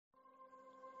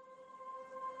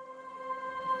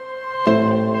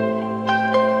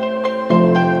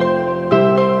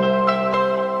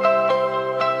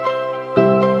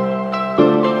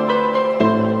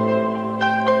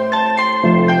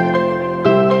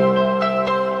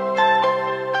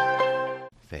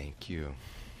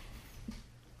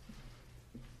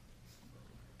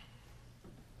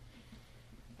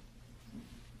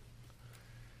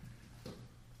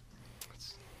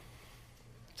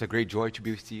It's a great joy to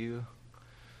be with you.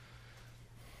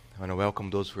 I want to welcome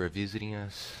those who are visiting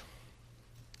us.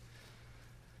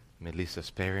 Melissa's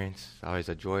parents, always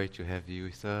a joy to have you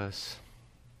with us.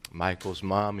 Michael's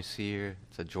mom is here.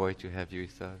 It's a joy to have you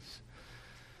with us.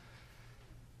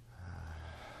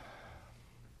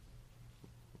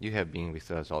 You have been with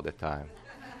us all the time.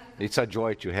 It's a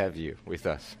joy to have you with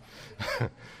us.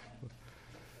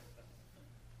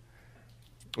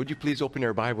 Would you please open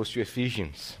your Bibles to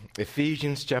Ephesians?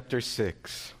 Ephesians chapter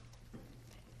 6.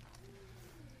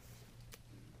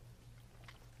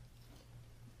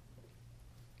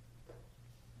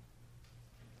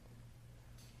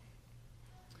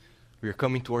 We are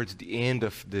coming towards the end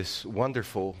of this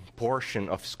wonderful portion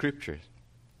of Scripture.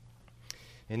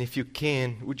 And if you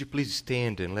can, would you please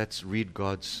stand and let's read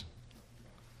God's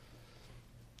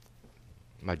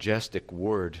majestic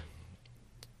word.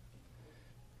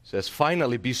 It says,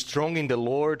 "Finally, be strong in the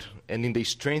Lord and in the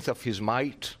strength of His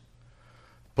might.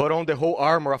 Put on the whole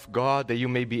armor of God that you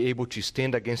may be able to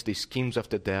stand against the schemes of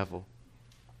the devil.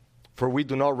 For we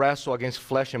do not wrestle against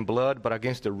flesh and blood, but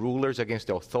against the rulers, against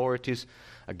the authorities,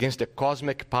 against the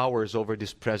cosmic powers over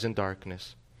this present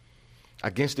darkness,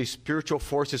 against the spiritual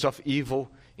forces of evil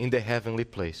in the heavenly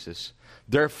places.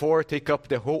 Therefore, take up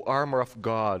the whole armor of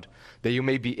God, that you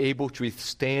may be able to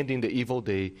withstand in the evil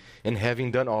day, and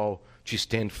having done all, to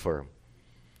stand firm.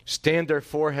 Stand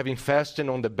therefore, having fastened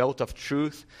on the belt of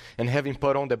truth, and having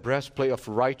put on the breastplate of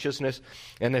righteousness,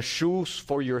 and the shoes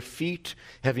for your feet,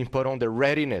 having put on the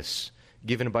readiness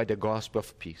given by the gospel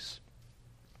of peace.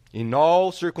 In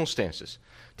all circumstances,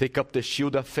 take up the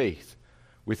shield of faith,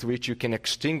 with which you can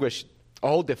extinguish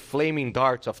all the flaming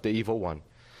darts of the evil one.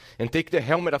 And take the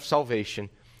helmet of salvation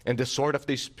and the sword of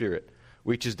the Spirit,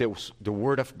 which is the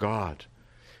word of God,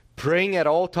 praying at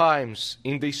all times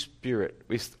in the Spirit,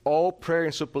 with all prayer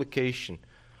and supplication.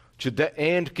 To that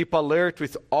end, keep alert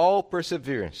with all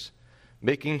perseverance,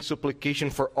 making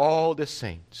supplication for all the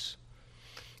saints.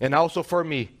 And also for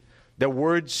me, that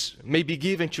words may be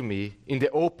given to me in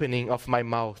the opening of my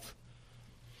mouth,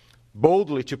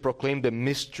 boldly to proclaim the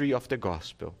mystery of the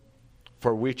gospel,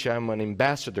 for which I am an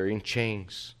ambassador in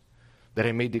chains, that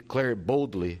I may declare it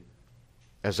boldly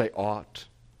as I ought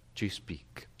to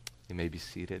speak." You may be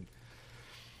seated.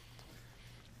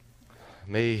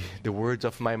 May the words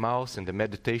of my mouth and the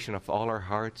meditation of all our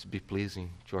hearts be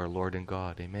pleasing to our Lord and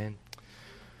God. Amen.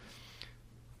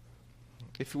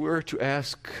 If we were to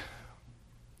ask,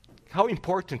 how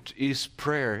important is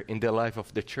prayer in the life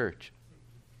of the church?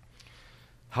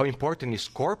 How important is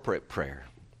corporate prayer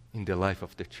in the life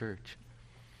of the church?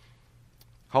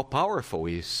 How powerful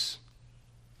is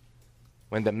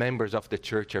when the members of the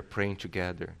church are praying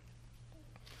together?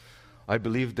 I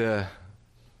believe the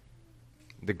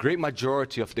great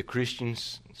majority of the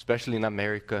Christians, especially in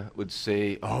America, would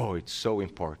say, "Oh, it's so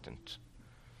important.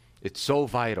 It's so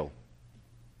vital."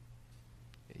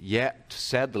 Yet,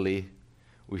 sadly,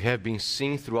 we have been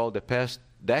seeing throughout the past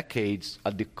decades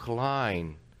a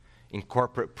decline in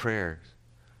corporate prayers,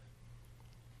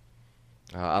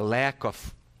 a lack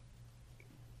of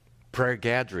prayer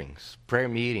gatherings, prayer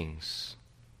meetings,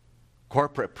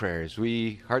 corporate prayers.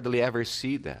 We hardly ever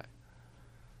see that.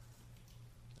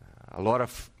 A lot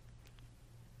of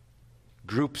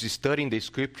groups studying the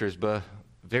Scriptures, but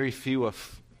very few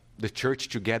of the church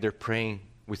together praying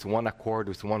with one accord,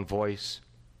 with one voice.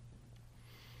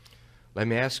 Let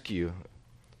me ask you,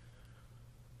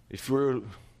 if you were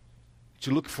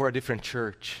to look for a different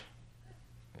church,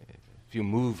 if you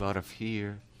move out of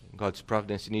here, God's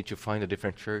providence, you need to find a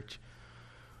different church,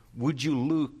 would you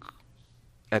look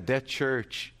at that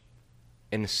church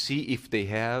and see if they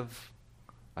have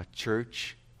a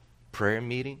church prayer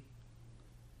meeting?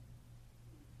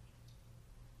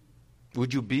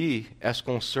 Would you be as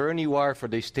concerned you are for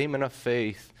the statement of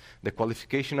faith, the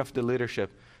qualification of the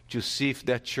leadership, to see if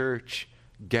that church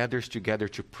gathers together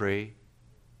to pray?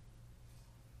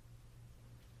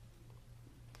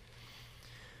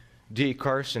 D.A.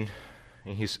 Carson,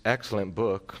 in his excellent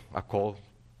book, A Call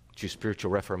to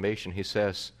Spiritual Reformation, he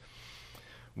says,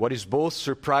 "What is both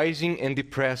surprising and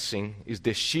depressing is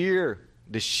the sheer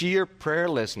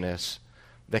prayerlessness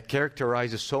that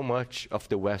characterizes so much of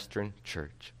the Western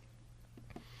church."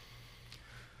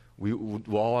 We would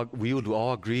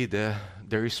all agree that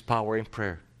there is power in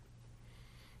prayer.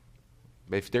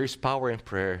 But if there is power in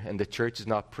prayer and the church is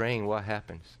not praying, what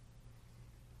happens?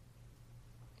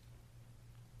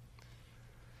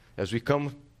 As we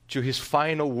come to his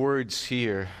final words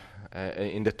here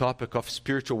in the topic of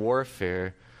spiritual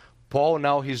warfare, Paul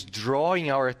now is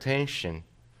drawing our attention.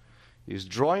 He's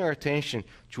drawing our attention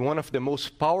to one of the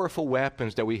most powerful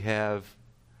weapons that we have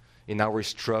in our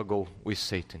struggle with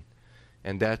Satan.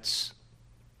 And that's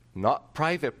not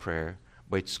private prayer,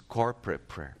 but it's corporate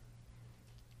prayer.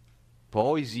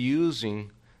 Paul is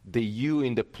using the you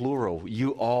in the plural,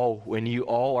 you all, when you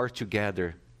all are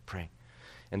together praying.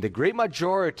 And the great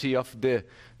majority of the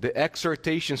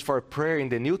exhortations for prayer in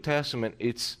the New Testament,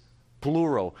 it's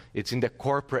plural. It's in the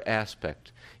corporate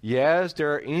aspect. Yes,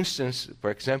 there are instances, for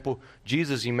example,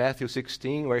 Jesus in Matthew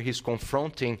 16, where he's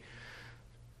confronting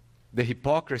the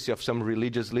hypocrisy of some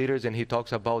religious leaders, and he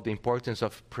talks about the importance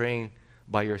of praying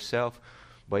by yourself.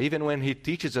 But even when he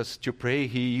teaches us to pray,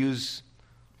 he uses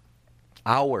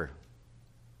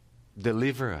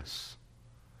deliver us,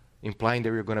 implying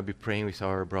that we're going to be praying with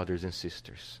our brothers and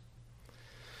sisters.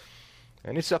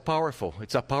 And it's a powerful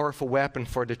weapon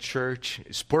for the church.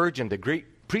 Spurgeon, the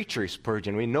great preacher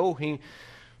Spurgeon, we know him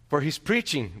for his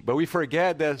preaching, but we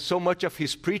forget that so much of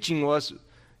his preaching was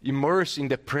immersed in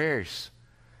the prayers.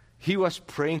 He was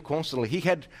praying constantly. He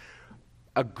had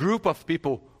a group of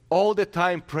people all the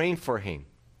time praying for him.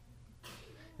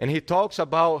 And he talks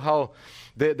about how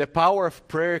the power of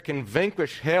prayer can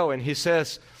vanquish hell. And he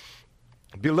says,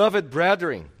 beloved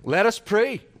brethren, let us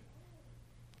pray.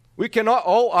 We cannot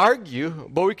all argue,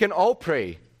 but we can all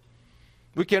pray.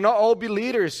 We cannot all be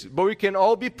leaders, but we can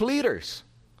all be pleaders.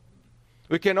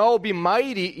 We can all be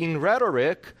mighty in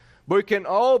rhetoric, but we can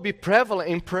all be prevalent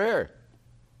in prayer.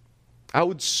 I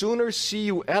would sooner see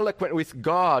you eloquent with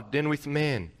God than with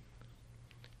men.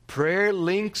 Prayer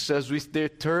links us with the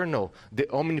eternal, the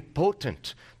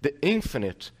omnipotent, the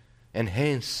infinite, and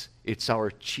hence it's our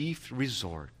chief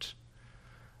resort.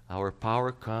 Our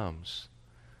power comes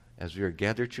as we are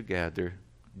gathered together,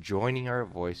 joining our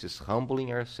voices,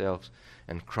 humbling ourselves,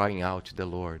 and crying out to the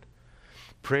Lord.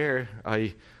 Prayer,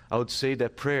 I would say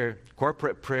that prayer,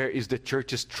 corporate prayer, is the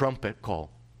church's trumpet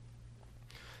call.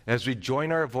 As we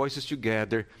join our voices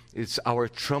together, it's our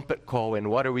trumpet call. And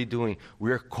what are we doing?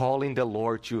 We are calling the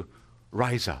Lord to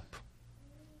rise up.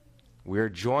 We are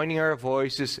joining our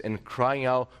voices and crying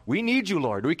out, we need you,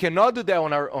 Lord. We cannot do that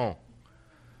on our own.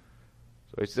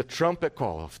 So it's the trumpet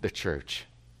call of the church.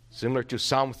 Similar to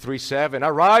Psalm 3:7,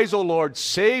 arise, O Lord,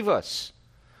 save us,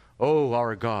 O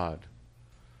our God.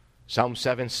 Psalm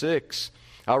 7:6,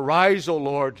 arise, O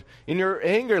Lord, in your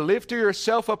anger, lift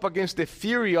yourself up against the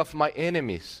fury of my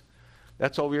enemies.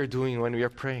 That's all we are doing when we are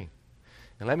praying.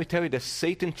 And let me tell you that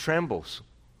Satan trembles.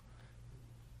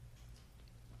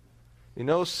 You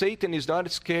know, Satan is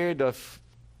not scared of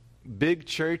big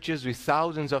churches with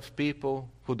thousands of people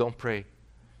who don't pray.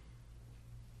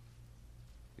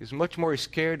 He's much more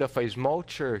scared of a small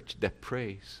church that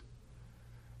prays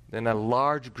than a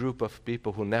large group of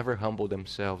people who never humble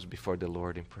themselves before the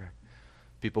Lord in prayer.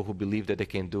 People who believe that they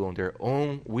can do on their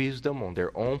own wisdom, on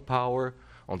their own power,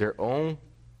 on their own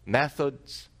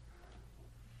methods.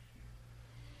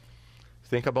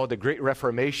 Think about the Great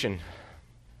Reformation.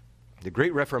 The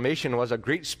Great Reformation was a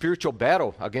great spiritual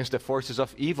battle against the forces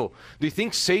of evil. Do you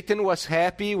think Satan was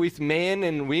happy with men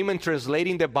and women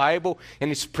translating the Bible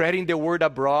and spreading the word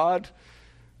abroad?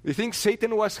 Do you think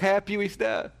Satan was happy with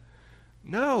that?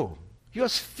 No. He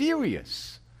was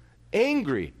furious,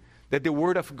 angry that the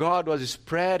word of God was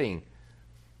spreading.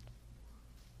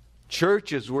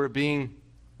 Churches were being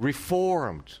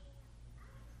reformed.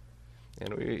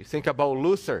 And we think about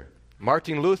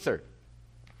Martin Luther.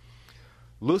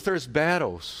 Luther's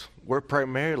battles were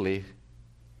primarily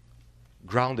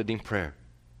grounded in prayer.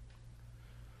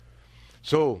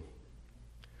 So,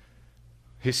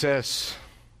 he says,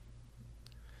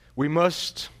 we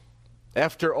must,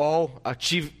 after all,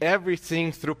 achieve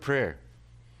everything through prayer.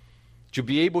 To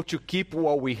be able to keep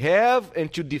what we have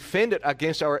and to defend it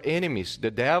against our enemies, the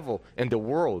devil and the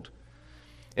world.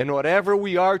 And whatever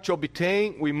we are to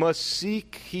obtain, we must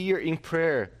seek here in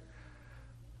prayer.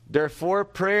 Therefore,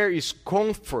 prayer is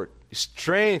comfort,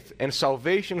 strength, and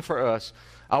salvation for us,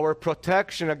 our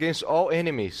protection against all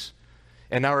enemies,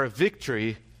 and our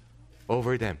victory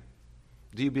over them.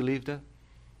 Do you believe that?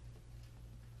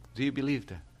 Do you believe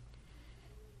that?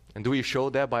 And do we show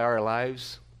that by our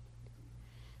lives?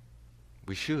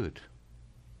 We should.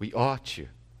 We ought to.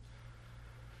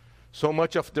 So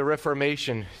much of the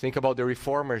Reformation, think about the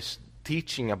Reformers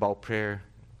teaching about prayer.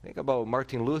 Think about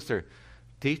Martin Luther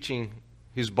teaching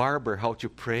his barber how to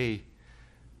pray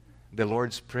the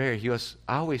Lord's Prayer. He was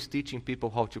always teaching people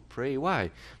how to pray.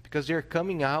 Why? Because they're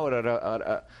coming out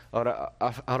of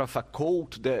a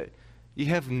cult that you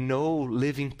have no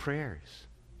living prayers.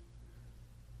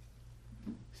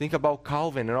 Think about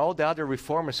Calvin and all the other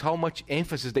reformers, how much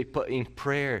emphasis they put in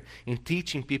prayer, in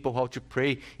teaching people how to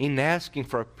pray, in asking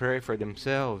for a prayer for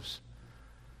themselves.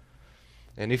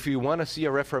 And if you want to see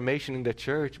a reformation in the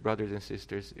church, brothers and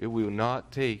sisters, it will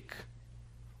not take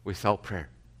without prayer.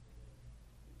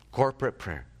 Corporate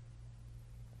prayer.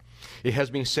 It has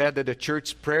been said that the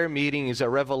church prayer meeting is a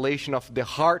revelation of the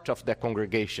heart of the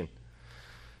congregation.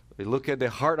 We look at the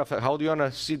heart of it. How do you want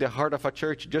to see the heart of a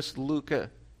church? Just look at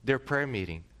their prayer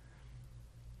meeting.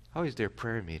 How is their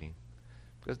prayer meeting?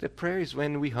 Because the prayer is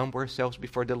when we humble ourselves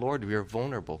before the Lord. We are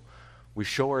vulnerable. We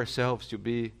show ourselves to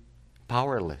be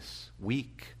powerless,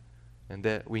 weak, and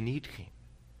that we need Him.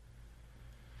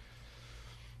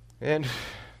 And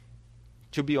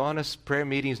to be honest, prayer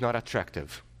meeting is not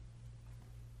attractive.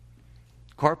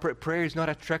 Corporate prayer is not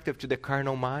attractive to the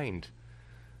carnal mind.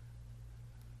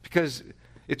 Because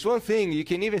it's one thing, you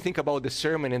can even think about the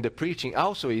sermon and the preaching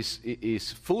also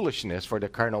is foolishness for the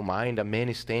carnal mind. A man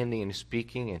is standing and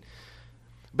speaking.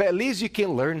 But at least you can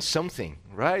learn something,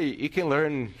 right? You can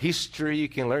learn history. You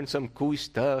can learn some cool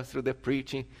stuff through the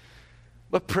preaching.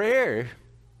 But prayer,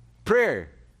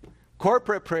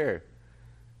 corporate prayer,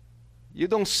 you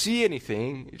don't see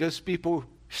anything. Just people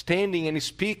standing and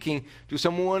speaking to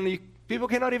someone people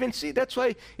cannot even see. That's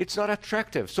why it's not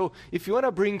attractive. So if you want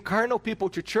to bring carnal people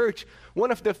to church,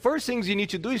 one of the first things you need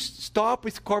to do is stop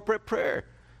with corporate prayer,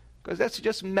 because that's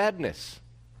just madness.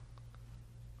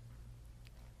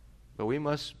 But we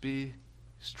must be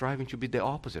striving to be the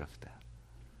opposite of that,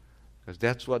 because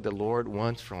that's what the Lord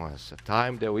wants from us, a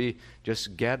time that we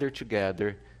just gather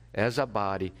together as a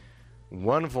body,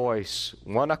 one voice,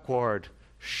 one accord,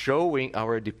 showing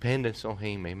our dependence on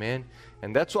Him. Amen.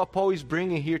 And that's what Paul is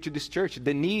bringing here to this church,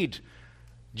 the need.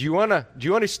 Do you want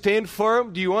to stand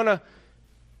firm? Do you want to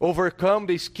overcome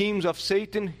the schemes of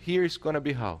Satan? Here's going to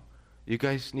be how. You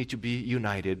guys need to be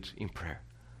united in prayer.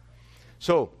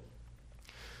 So,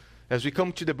 as we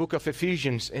come to the book of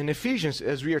Ephesians, in Ephesians,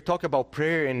 as we are talking about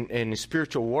prayer and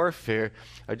spiritual warfare,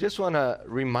 I just want to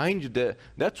remind you that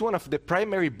that's one of the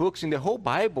primary books in the whole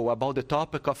Bible about the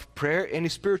topic of prayer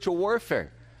and spiritual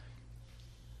warfare.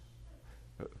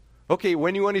 Okay,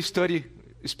 when you want to study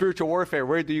spiritual warfare,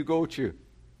 where do you go to?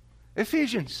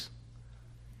 Ephesians.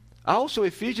 Also,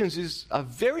 Ephesians is a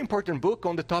very important book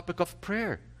on the topic of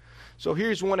prayer. So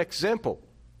here's one example.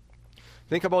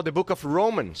 Think about the book of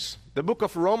Romans. The book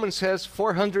of Romans has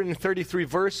 433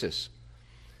 verses.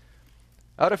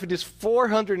 Out of these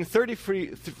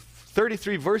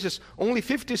 433 verses, only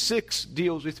 56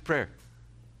 deals with prayer.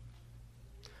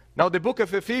 Now, the book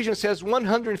of Ephesians has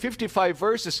 155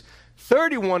 verses,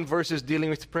 31 verses dealing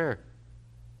with prayer.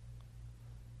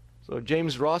 So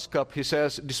James Roscup, he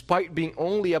says, despite being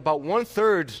only about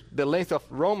 1/3 the length of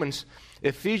Romans,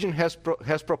 Ephesians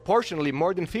has proportionally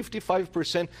more than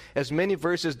 55% as many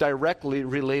verses directly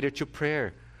related to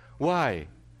prayer. Why?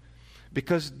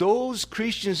 Because those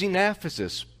Christians in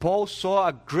Ephesus, Paul saw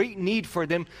a great need for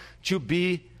them to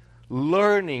be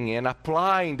learning and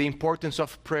applying the importance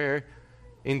of prayer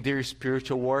in their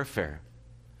spiritual warfare.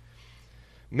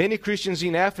 Many Christians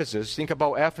in Ephesus, think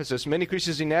about Ephesus, many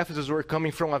Christians in Ephesus were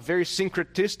coming from a very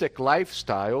syncretistic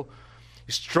lifestyle,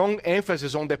 strong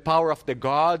emphasis on the power of the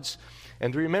gods.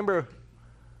 And remember,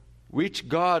 which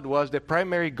god was the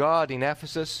primary god in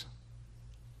Ephesus?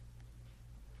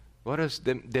 What is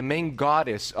the main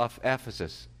goddess of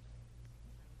Ephesus?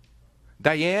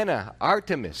 Diana,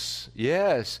 Artemis.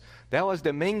 Yes, that was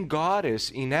the main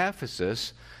goddess in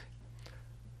Ephesus.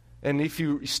 And if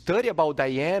you study about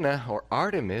Diana or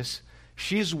Artemis,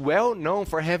 she's well known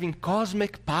for having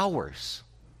cosmic powers.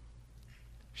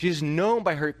 She's known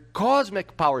by her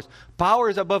cosmic powers,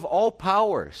 powers above all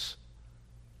powers.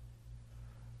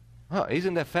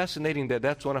 Isn't that fascinating that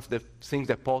that's one of the things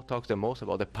that Paul talks the most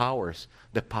about, the powers,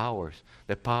 the powers,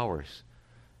 the powers.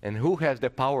 And who has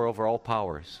the power over all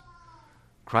powers?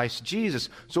 Christ Jesus.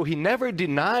 So he never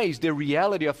denies the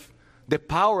reality of the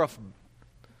power of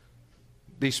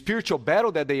the spiritual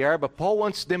battle that they are, but Paul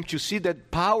wants them to see that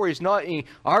power is not in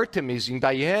Artemis, in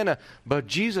Diana, but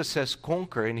Jesus has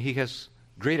conquered and he has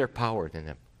greater power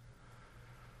than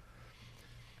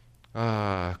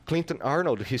them. Clinton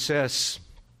Arnold, he says,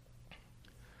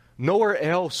 nowhere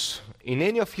else in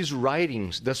any of his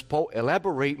writings does Paul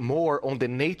elaborate more on the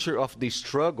nature of the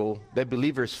struggle that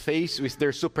believers face with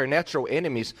their supernatural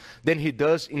enemies than he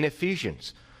does in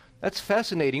Ephesians. That's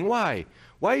fascinating. Why?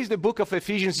 Why is the book of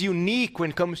Ephesians unique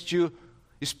when it comes to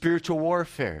spiritual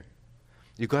warfare?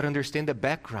 You got to understand the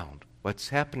background, what's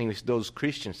happening with those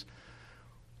Christians,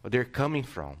 where they're coming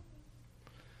from.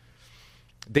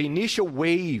 The initial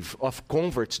wave of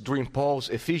converts during Paul's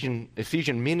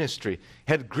Ephesian ministry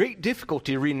had great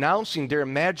difficulty renouncing their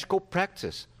magical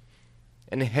practice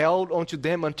and held onto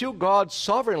them until God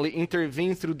sovereignly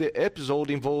intervened through the episode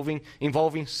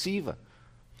involving Siva.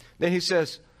 Then he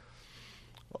says,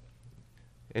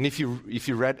 and if you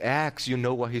read Acts, you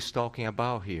know what he's talking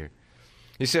about here.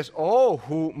 He says, all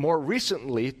who more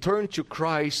recently turned to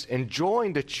Christ and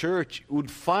joined the church would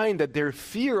find that their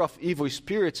fear of evil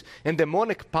spirits and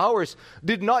demonic powers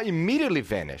did not immediately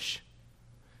vanish.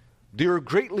 They were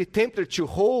greatly tempted to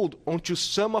hold onto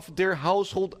some of their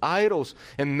household idols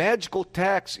and magical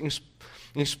texts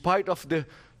in spite of the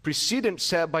precedent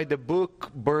set by the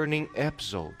book burning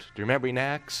episode. Do you remember in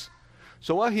Acts?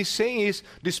 So what he's saying is,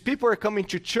 these people are coming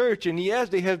to church, and yes,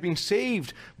 they have been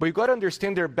saved, but you got to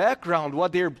understand their background,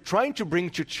 what they're trying to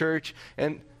bring to church,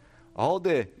 and all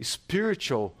the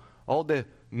spiritual, all the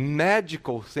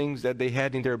magical things that they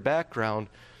had in their background.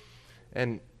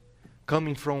 And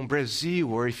coming from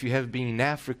Brazil, or if you have been in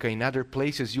Africa, in other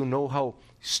places, you know how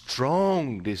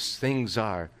strong these things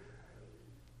are.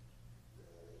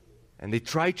 And they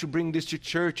try to bring this to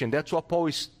church, and that's what Paul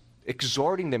is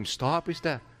exhorting them. Stop is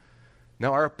that.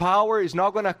 Now, our power is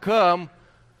not going to come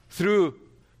through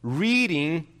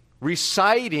reading,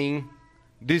 reciting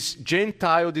these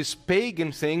Gentile, these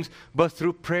pagan things, but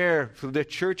through prayer, through the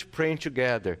church praying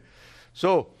together.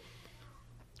 So,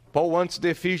 Paul wants the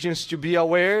Ephesians to be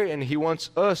aware, and he wants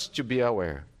us to be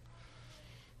aware.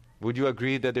 Would you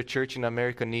agree that the church in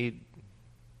America needs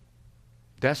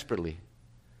desperately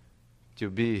to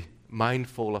be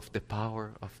mindful of the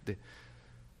power of the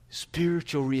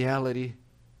spiritual reality?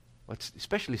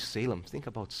 Especially Salem. Think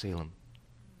about Salem.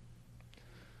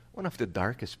 One of the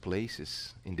darkest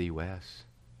places in the U.S.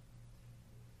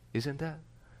 Isn't that?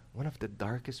 One of the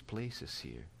darkest places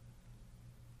here.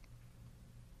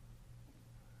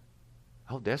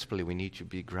 How desperately we need to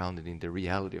be grounded in the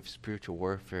reality of spiritual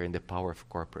warfare and the power of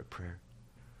corporate prayer.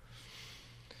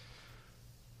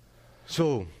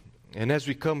 So, and as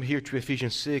we come here to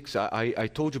Ephesians 6, I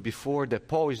told you before that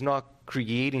Paul is not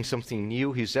creating something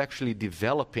new. He's actually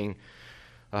developing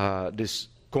this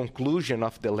conclusion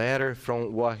of the letter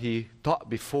from what he taught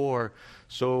before.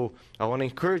 So I want to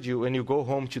encourage you, when you go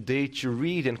home today, to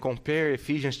read and compare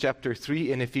Ephesians chapter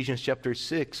 3 and Ephesians chapter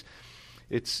 6.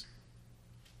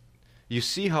 You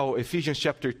see how Ephesians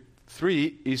chapter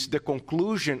 3 is the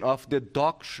conclusion of the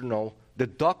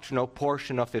doctrinal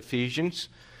portion of Ephesians.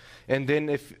 And then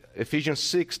Ephesians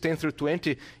 6, 10 through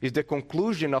 20 is the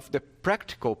conclusion of the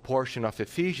practical portion of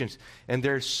Ephesians. And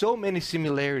there are so many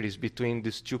similarities between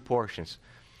these two portions.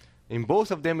 In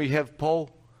both of them, we have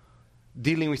Paul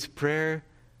dealing with prayer.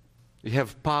 You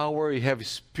have power. You have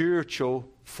spiritual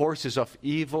forces of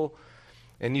evil.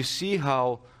 And you see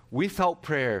how without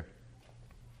prayer,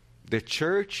 the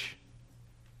church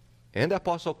and the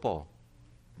Apostle Paul,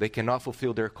 they cannot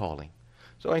fulfill their calling.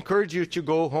 So I encourage you to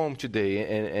go home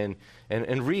today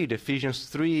and read Ephesians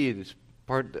 3, this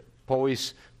part Paul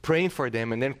is praying for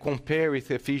them, and then compare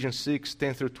with Ephesians 6,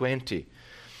 10 through 20.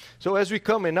 So as we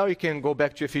come, and now you can go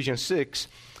back to Ephesians 6,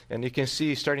 and you can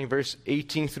see starting verse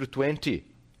 18 through 20.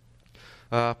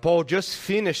 Paul just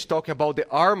finished talking about the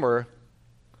armor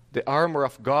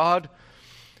of God,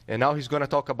 and now he's going to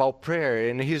talk about prayer.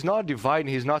 And he's not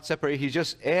dividing, he's not separating, he's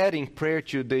just adding prayer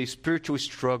to the spiritual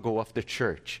struggle of the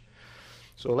church.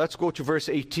 So let's go to verse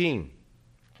 18.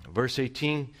 Verse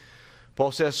 18,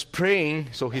 Paul says, praying,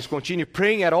 so he's continuing,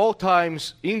 praying at all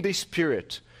times in the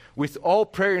Spirit, with all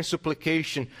prayer and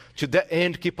supplication, to that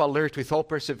end keep alert, with all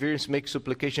perseverance make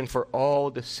supplication for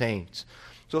all the saints.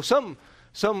 So some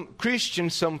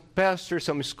Christians, some pastors,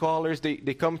 some scholars,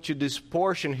 they come to this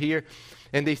portion here,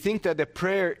 and they think that the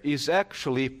prayer is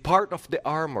actually part of the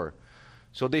armor.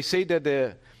 So they say that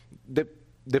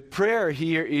the prayer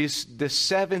here is the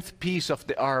seventh piece of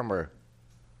the armor.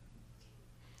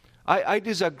 I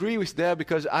disagree with that,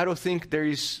 because I don't think there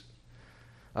is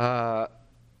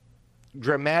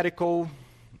grammatical,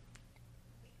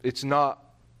 it's not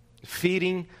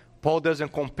fitting. Paul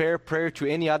doesn't compare prayer to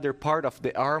any other part of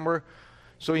the armor.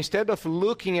 So instead of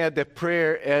looking at the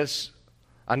prayer as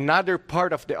another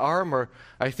part of the armor,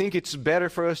 I think it's better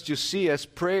for us to see as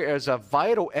prayer as a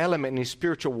vital element in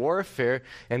spiritual warfare,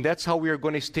 and that's how we are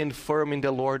going to stand firm in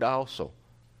the Lord also.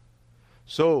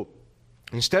 So,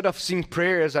 instead of seeing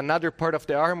prayer as another part of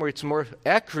the armor, it's more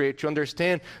accurate to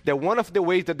understand that one of the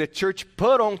ways that the church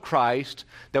put on Christ,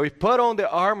 that we put on the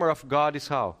armor of God, is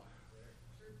how?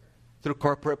 Through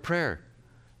corporate prayer.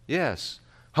 Yes.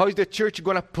 How is the church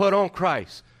going to put on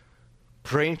Christ?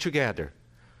 Praying together.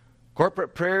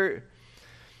 Corporate prayer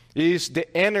is the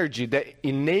energy that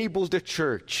enables the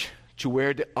church to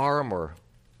wear the armor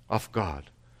of God.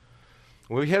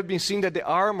 We have been seeing that the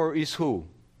armor is who?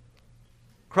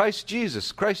 Christ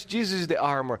Jesus. Christ Jesus is the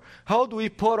armor. How do we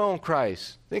put on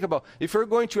Christ? Think about, if you're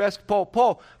going to ask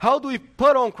Paul, how do we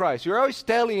put on Christ? You're always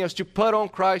telling us to put on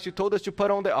Christ. You told us to put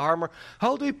on the armor.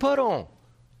 How do we put on?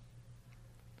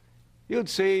 He would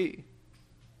say,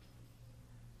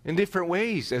 in different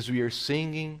ways as we are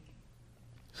singing,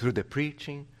 through the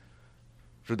preaching,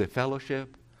 through the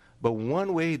fellowship. But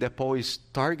one way that Paul is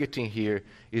targeting here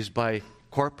is by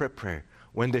corporate prayer.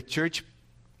 When the church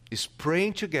is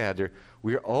praying together,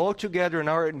 we are all together on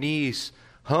our knees,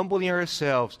 humbling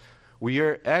ourselves. We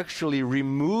are actually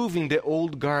removing the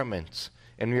old garments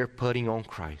and we are putting on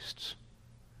Christ.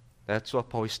 That's what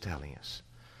Paul is telling us.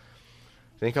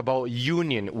 Think about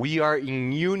union. We are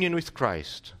in union with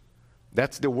Christ.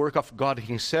 That's the work of God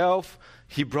Himself.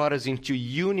 He brought us into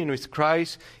union with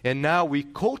Christ, and now we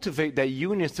cultivate that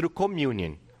union through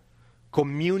communion.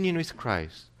 Communion with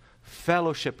Christ.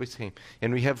 Fellowship with Him.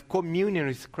 And we have communion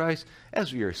with Christ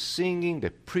as we are singing,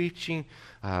 the preaching,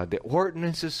 the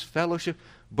ordinances, fellowship,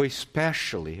 but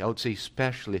especially, I would say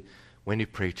especially, when we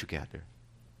pray together.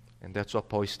 And that's what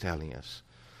Paul is telling us.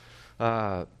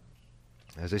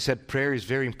 As I said, prayer is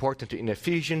very important in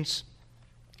Ephesians.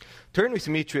 Turn with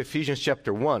me to Ephesians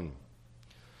chapter 1.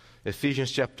 Ephesians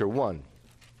chapter 1.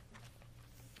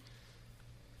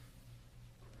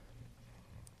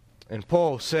 And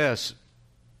Paul says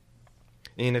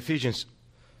in Ephesians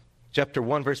chapter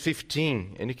 1, verse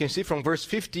 15, and you can see from verse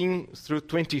 15 through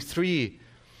 23,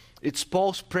 it's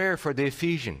Paul's prayer for the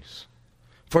Ephesians.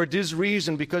 For this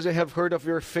reason, because I have heard of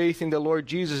your faith in the Lord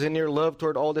Jesus and your love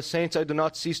toward all the saints, I do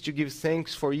not cease to give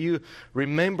thanks for you,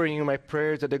 remembering in my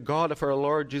prayers that the God of our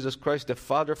Lord Jesus Christ, the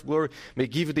Father of glory, may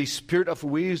give you the spirit of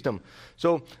wisdom.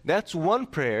 So that's one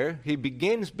prayer. He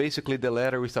begins basically the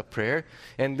letter with a prayer,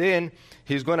 and then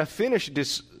he's going to finish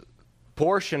this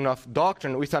portion of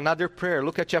doctrine with another prayer.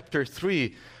 Look at chapter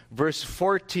 3, verse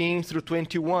 14 through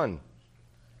 21.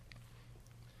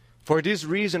 For this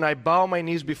reason, I bow my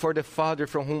knees before the Father,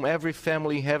 from whom every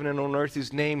family in heaven and on earth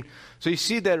is named. So you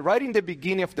see that right in the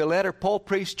beginning of the letter, Paul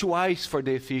prays twice for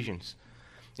the Ephesians.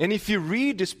 And if you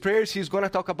read these prayers, he's going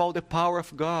to talk about the power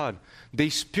of God,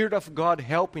 the Spirit of God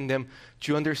helping them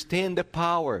to understand the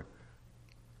power.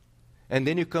 And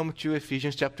then you come to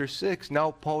Ephesians chapter 6. Now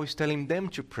Paul is telling them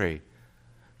to pray.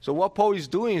 So what Paul is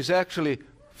doing is actually,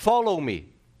 follow me.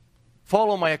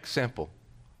 Follow my example.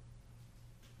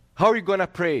 How are you going to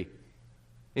pray?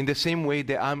 In the same way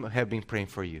that I have been praying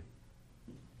for you.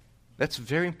 That's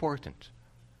very important.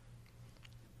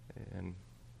 And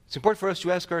it's important for us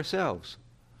to ask ourselves,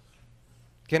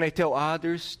 can I tell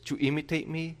others to imitate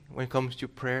me when it comes to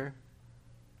prayer?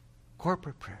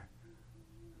 Corporate prayer.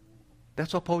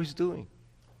 That's what Paul is doing.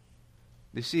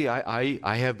 You see,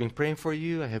 I have been praying for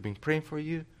you. I have been praying for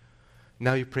you.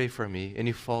 Now you pray for me and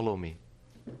you follow me.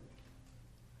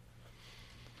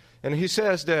 And he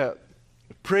says that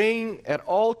praying at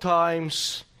all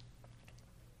times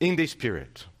in the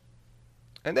Spirit.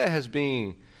 And that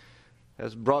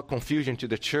has brought confusion to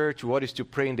the church. What is to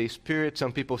pray in the Spirit?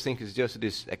 Some people think it's just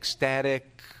this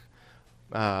ecstatic,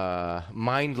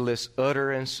 mindless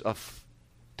utterance of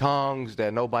tongues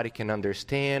that nobody can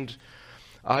understand.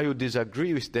 I would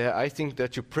disagree with that. I think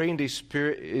that to pray in the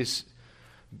Spirit is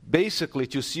basically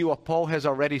to see what Paul has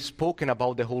already spoken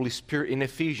about the Holy Spirit in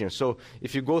Ephesians. So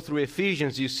if you go through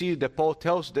Ephesians, you see that Paul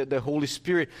tells that the Holy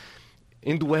Spirit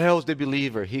indwells the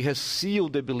believer. He has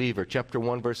sealed the believer, chapter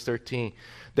 1, verse 13.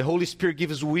 The Holy Spirit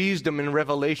gives wisdom and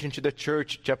revelation to the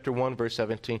church, chapter 1, verse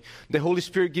 17. The Holy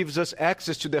Spirit gives us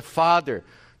access to the Father,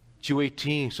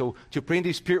 2:18. So to pray in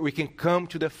the Spirit, we can come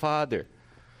to the Father.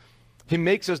 He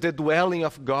makes us the dwelling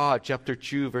of God, chapter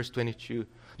 2, verse 22.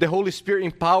 The Holy Spirit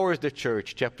empowers the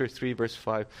church, chapter 3, verse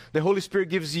 5. The Holy Spirit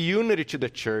gives unity to the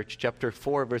church, chapter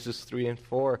 4, verses 3 and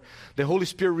 4. The Holy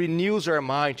Spirit renews our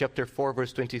mind, chapter 4,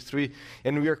 verse 23.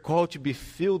 And we are called to be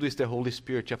filled with the Holy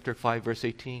Spirit, chapter 5, verse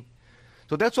 18.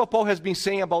 So that's what Paul has been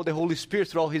saying about the Holy Spirit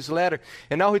throughout his letter.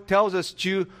 And now he tells us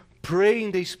to pray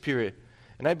in the Spirit.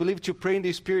 And I believe to pray in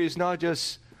the Spirit is not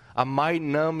just a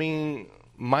mind-numbing,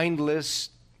 mindless,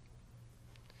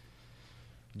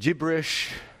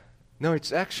 gibberish. No,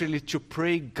 it's actually to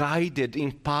pray guided,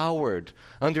 empowered,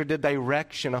 under the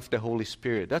direction of the Holy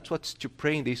Spirit. That's what to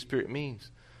pray in the Spirit means.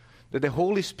 That the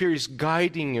Holy Spirit is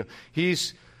guiding you.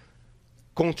 He's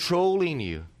controlling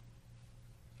you.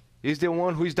 He's the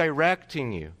one who is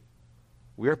directing you.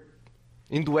 We are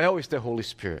indwelled with the Holy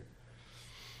Spirit.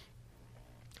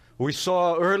 We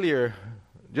saw earlier,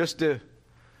 just the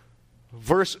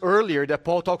verse earlier, that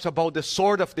Paul talks about the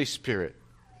sword of the Spirit.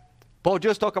 Paul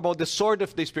just talked about the sword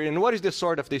of the Spirit. And what is the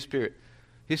sword of the Spirit?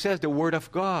 He says the Word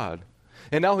of God.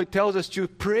 And now he tells us to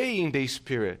pray in the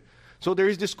Spirit. So there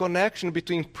is this connection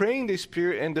between praying in the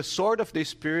Spirit and the sword of the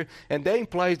Spirit. And that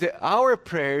implies that our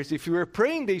prayers, if we are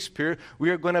praying in the Spirit, we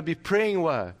are going to be praying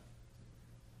what?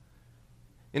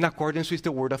 In accordance with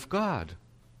the Word of God.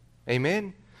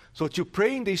 Amen? So to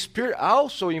pray in the Spirit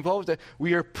also involves that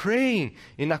we are praying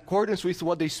in accordance with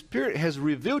what the Spirit has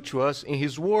revealed to us in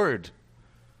His Word.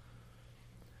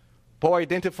 Paul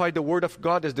identified the Word of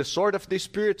God as the sword of the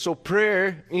Spirit, so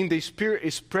prayer in the Spirit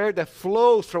is prayer that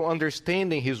flows from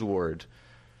understanding His Word.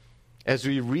 As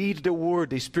we read the Word,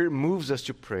 the Spirit moves us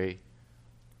to pray.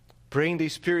 Praying in the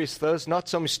Spirit is thus not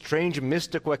some strange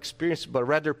mystical experience, but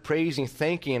rather praising,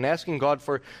 thanking, and asking God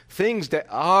for things that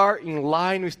are in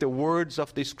line with the words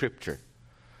of the Scripture,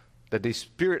 that the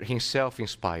Spirit Himself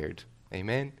inspired.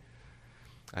 Amen?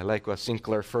 I like what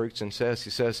Sinclair Ferguson says. He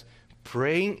says,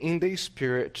 praying in the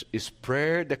Spirit is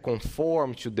prayer that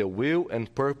conforms to the will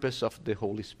and purpose of the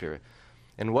Holy Spirit.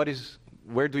 And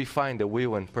where do we find the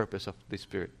will and purpose of the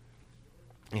Spirit?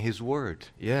 In His Word.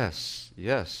 Yes,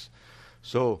 yes.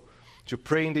 So, to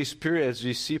pray in the Spirit, as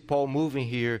we see Paul moving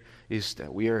here, is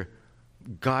that we are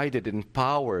guided,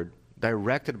 empowered,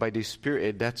 directed by the Spirit,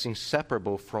 and that's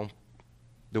inseparable from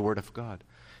the Word of God.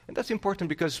 And that's important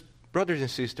because, brothers and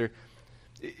sisters,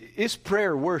 is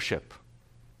prayer worship?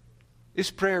 Is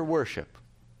prayer worship?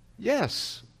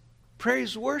 Yes, prayer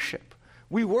is worship.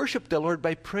 We worship the Lord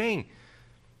by praying.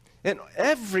 And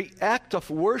every act of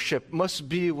worship must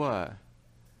be what?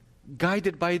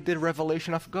 Guided by the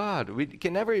revelation of God. We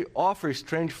can never offer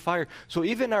strange fire. So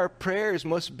even our prayers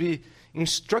must be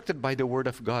instructed by the Word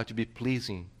of God to be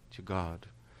pleasing to God.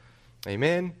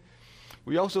 Amen?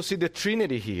 We also see the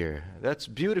Trinity here. That's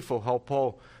beautiful how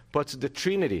Paul puts the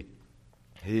Trinity.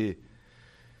 He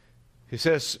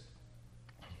says,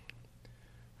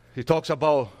 he talks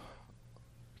about,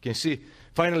 you can see,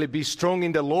 finally, be strong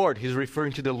in the Lord. He's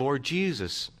referring to the Lord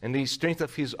Jesus. And the strength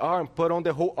of His arm, put on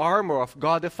the whole armor of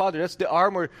God the Father. That's the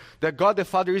armor that God the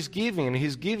Father is giving. And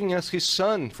He's giving us His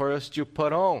Son for us to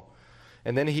put on.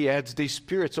 And then He adds the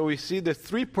Spirit. So we see the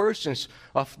three persons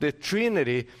of the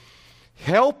Trinity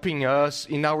helping us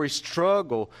in our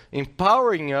struggle,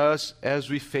 empowering us as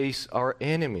we face our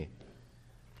enemy.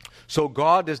 So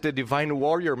God, as the divine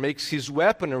warrior, makes His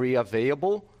weaponry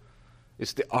available.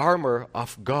 It's the armor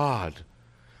of God.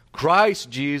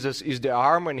 Christ Jesus is the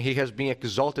armor, and He has been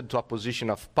exalted to a position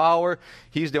of power.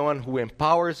 He's the one who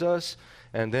empowers us.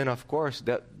 And then, of course,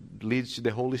 that leads to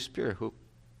the Holy Spirit, who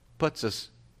puts us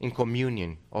in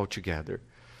communion altogether.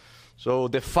 So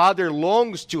the Father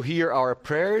longs to hear our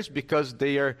prayers because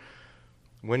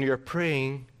when we are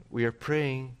praying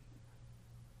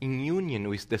in union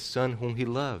with the Son whom He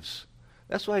loves.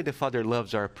 That's why the Father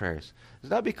loves our prayers. It's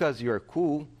not because you are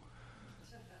cool.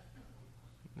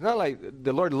 It's not like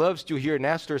the Lord loves to hear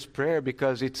Nestor's prayer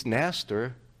because it's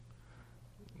Nestor.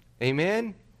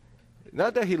 Amen?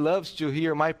 Not that He loves to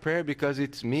hear my prayer because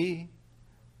it's me.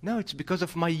 No, it's because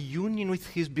of my union with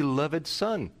His beloved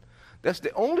Son. That's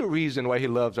the only reason why He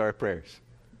loves our prayers.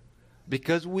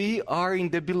 Because we are in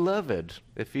the beloved,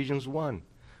 Ephesians 1.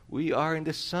 We are in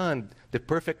the Son, the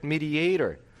perfect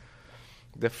mediator.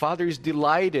 The Father is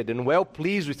delighted and well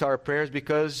pleased with our prayers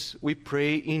because we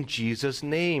pray in Jesus'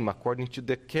 name, according to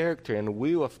the character and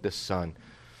will of the Son.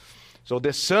 So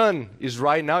the Son is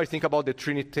right now, you think about the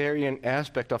Trinitarian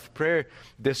aspect of prayer,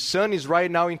 the Son is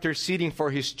right now interceding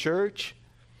for His church.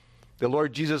 The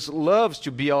Lord Jesus loves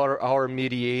to be our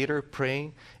mediator,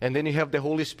 praying. And then you have the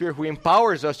Holy Spirit who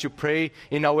empowers us to pray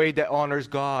in a way that honors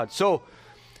God. So,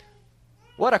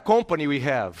 what a company we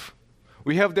have.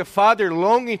 We have the Father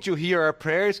longing to hear our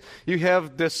prayers. You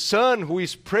have the Son who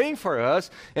is praying for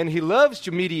us, and He loves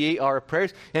to mediate our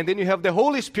prayers. And then you have the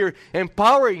Holy Spirit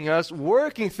empowering us,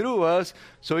 working through us,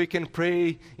 so we can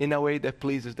pray in a way that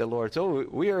pleases the Lord. So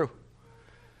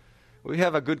we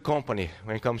have a good company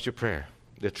when it comes to prayer.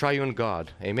 The triune God.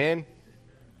 Amen?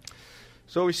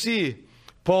 So we see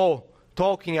Paul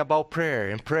talking about prayer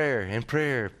and prayer and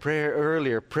prayer. Prayer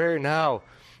earlier, prayer now.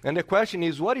 And the question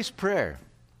is, what is prayer?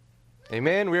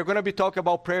 Amen? We're going to be talking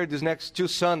about prayer these next 3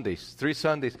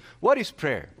 Sundays. What is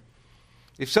prayer?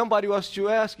 If somebody was to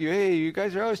ask you, hey, you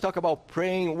guys are always talking about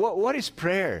praying. What is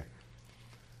prayer?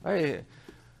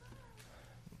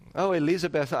 Oh,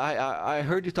 Elizabeth, I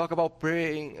heard you talk about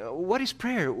praying. What is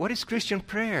prayer? What is Christian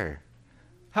prayer?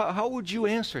 How would you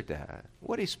answer that?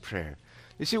 What is prayer?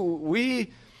 You see, we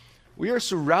are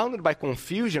surrounded by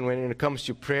confusion when it comes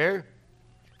to prayer.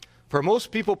 For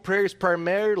most people, prayer is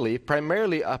primarily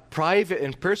a private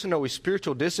and personal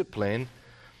spiritual discipline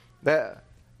that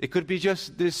it could be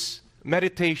just this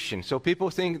meditation. So people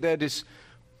think that this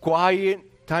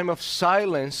quiet time of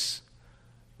silence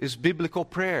is biblical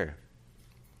prayer.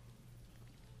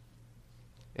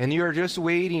 And you're just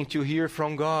waiting to hear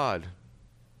from God.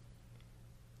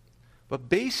 But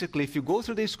basically, if you go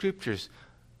through the Scriptures,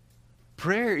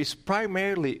 prayer is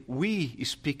primarily we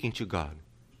speaking to God.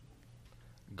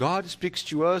 God speaks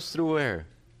to us through where?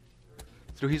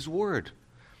 Through His Word.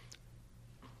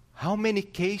 How many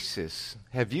cases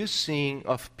have you seen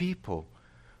of people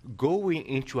going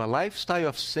into a lifestyle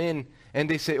of sin and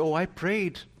they say, oh, I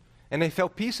prayed and I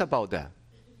felt peace about that?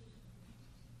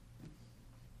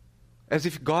 As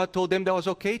if God told them that was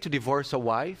okay to divorce a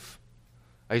wife,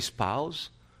 a spouse,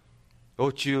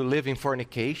 or to live in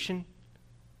fornication,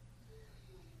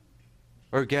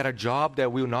 or get a job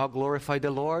that will not glorify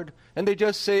the Lord. And they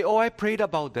just say, oh, I prayed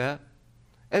about that.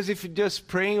 As if just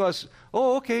praying was,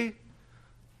 oh, okay.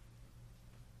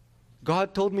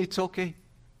 God told me it's okay.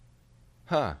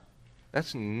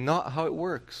 That's not how it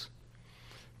works.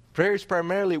 Prayer is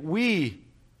primarily we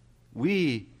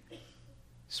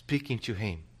speaking to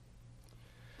Him.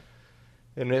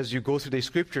 And as you go through the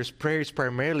scriptures, prayer is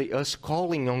primarily us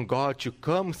calling on God to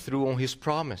come through on His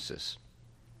promises.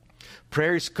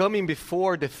 Prayer is coming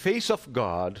before the face of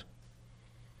God,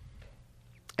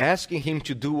 asking Him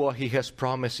to do what He has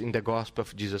promised in the gospel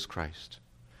of Jesus Christ.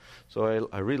 So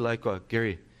I really like what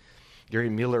Gary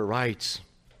Miller writes.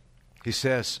 He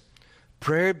says,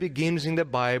 prayer begins in the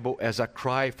Bible as a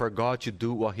cry for God to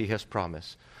do what He has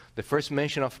promised. The first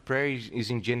mention of prayer is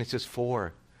in Genesis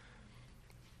 4.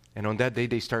 And on that day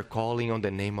they start calling on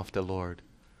the name of the Lord.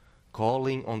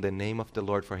 Calling on the name of the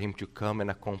Lord for Him to come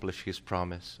and accomplish His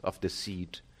promise of the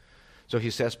seed. So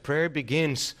he says prayer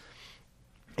begins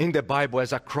in the Bible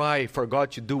as a cry for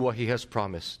God to do what He has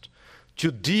promised. To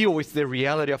deal with the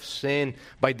reality of sin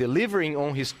by delivering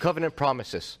on His covenant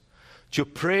promises. To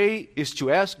pray is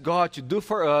to ask God to do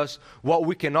for us what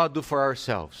we cannot do for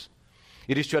ourselves.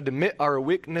 It is to admit our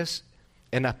weakness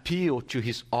and appeal to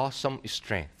His awesome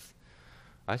strength.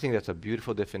 I think that's a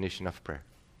beautiful definition of prayer.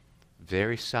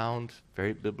 Very sound,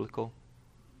 very biblical.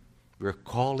 We're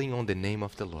calling on the name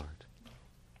of the Lord.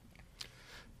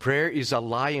 Prayer is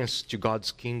alliance to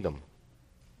God's kingdom.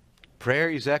 Prayer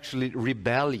is actually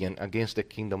rebellion against the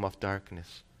kingdom of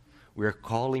darkness. We're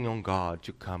calling on God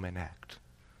to come and act.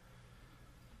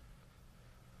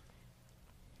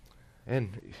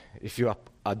 And if you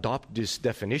adopt this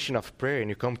definition of prayer and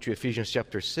you come to Ephesians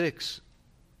chapter 6,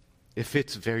 it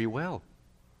fits very well.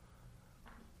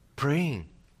 Praying.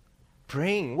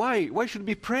 Why should we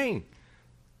be praying?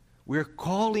 We're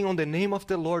calling on the name of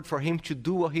the Lord for Him to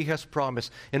do what He has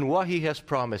promised. And what He has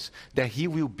promised, that He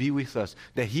will be with us,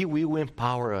 that He will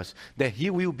empower us, that He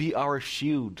will be our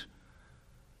shield.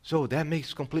 So that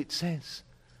makes complete sense.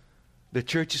 The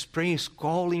church is praying, is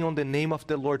calling on the name of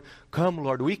the Lord. Come,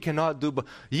 Lord, we cannot do, but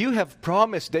You have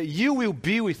promised that You will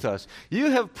be with us. You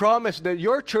have promised that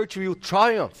Your church will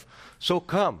triumph. So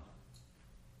come.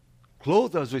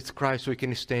 Clothe us with Christ so we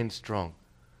can stand strong.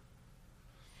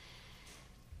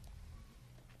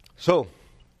 So,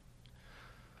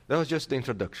 that was just the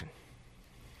introduction.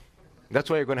 That's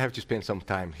why you're going to have to spend some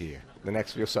time here the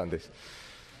next few Sundays.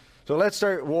 So let's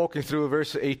start walking through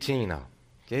verse 18 now.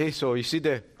 Okay, so you see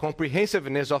the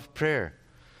comprehensiveness of prayer.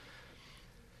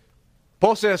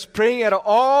 Paul says, praying at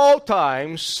all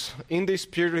times in the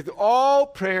Spirit with all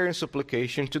prayer and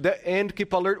supplication, to that end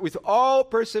keep alert with all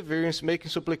perseverance, making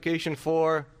supplication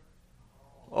for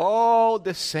all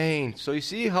the saints. So you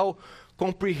see how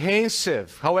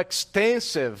comprehensive, how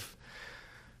extensive,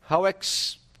 how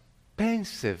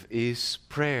expensive is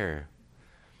prayer.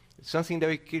 It's something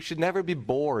that we should never be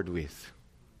bored with.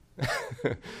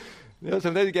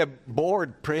 Sometimes you get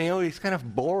bored praying. Oh, it's kind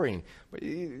of boring. But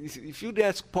if you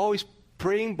ask Paul, is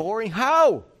praying boring?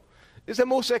 How? It's the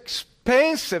most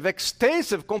expensive,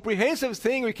 extensive, comprehensive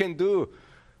thing we can do,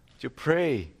 to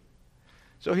pray.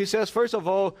 So he says, first of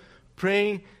all,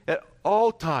 praying at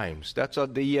all times. That's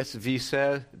what the ESV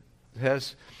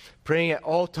says. Praying at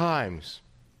all times,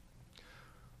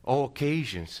 all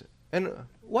occasions. And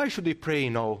why should we pray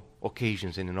in all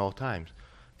occasions and in all times?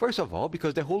 First of all,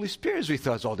 because the Holy Spirit is with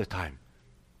us all the time.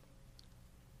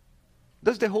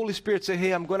 Does the Holy Spirit say,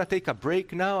 hey, I'm going to take a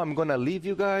break now. I'm going to leave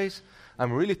you guys.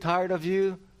 I'm really tired of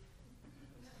you.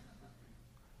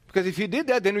 Because if He did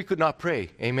that, then we could not pray.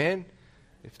 Amen?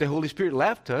 If the Holy Spirit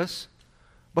left us,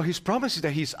 but His promise is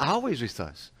that He's always with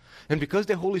us. And because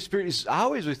the Holy Spirit is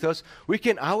always with us, we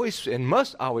can always and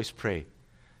must always pray.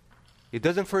 He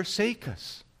doesn't forsake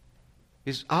us.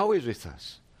 He's always with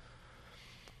us.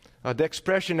 The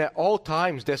expression at all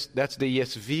times, that's the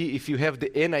ESV. If you have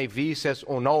the NIV, it says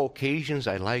on all occasions.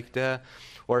 I like that.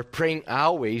 Or praying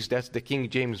always, that's the King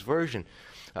James Version.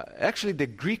 Actually, the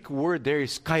Greek word there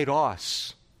is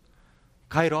kairos.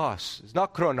 Kairos. It's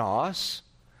not chronos.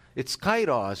 It's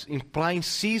kairos, implying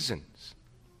seasons.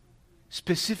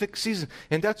 Specific season.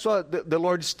 And that's what the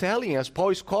Lord is telling us. Paul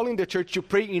is calling the church to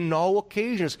pray in all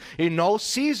occasions, in all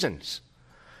seasons.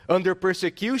 under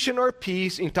persecution or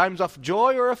peace, in times of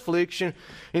joy or affliction,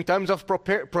 in times of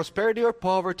prosperity or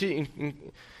poverty,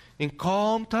 in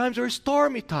calm times or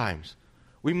stormy times.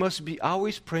 We must be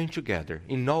always praying together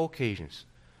in all occasions.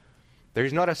 There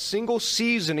is not a single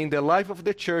season in the life of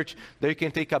the church that you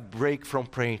can take a break from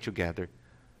praying together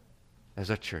as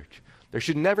a church. There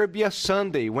should never be a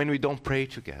Sunday when we don't pray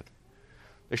together.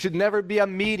 There should never be a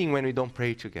meeting when we don't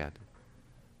pray together.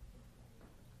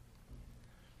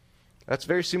 That's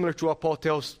very similar to what Paul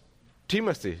tells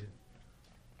Timothy.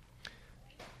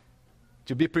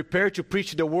 To be prepared to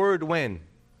preach the word when?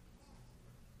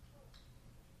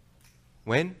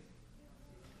 When?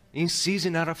 In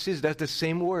season, out of season. That's the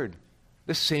same word.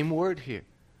 The same word here.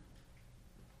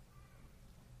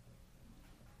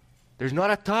 There's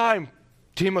not a time,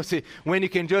 Timothy, when you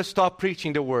can just stop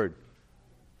preaching the word.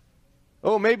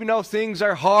 Oh, maybe now things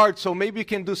are hard, so maybe you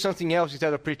can do something else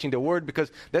instead of preaching the word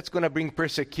because that's going to bring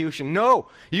persecution. No,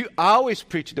 you always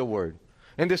preach the word.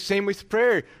 And the same with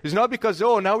prayer. It's not because,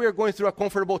 oh, now we are going through a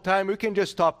comfortable time, we can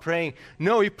just stop praying.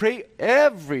 No, we pray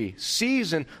every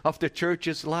season of the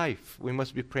church's life. We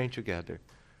must be praying together.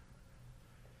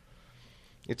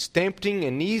 It's tempting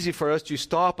and easy for us to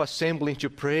stop assembling to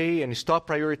pray and stop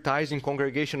prioritizing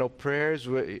congregational prayers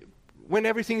when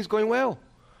everything is going well.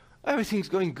 Everything's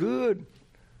going good.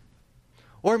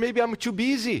 Or maybe I'm too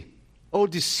busy. Oh,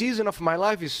 this season of my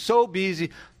life is so busy,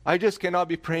 I just cannot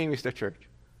be praying with the church.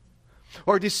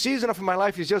 Or this season of my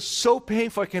life is just so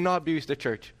painful, I cannot be with the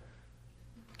church.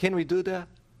 Can we do that?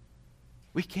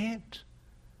 We can't.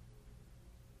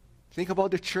 Think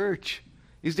about the church.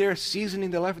 Is there a season in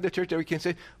the life of the church that we can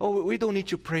say, oh, we don't need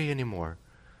to pray anymore?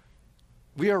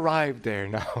 We arrived there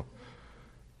now.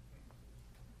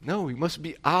 No, we must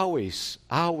be always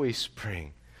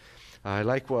praying. I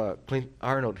like what Clint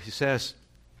Arnold, he says,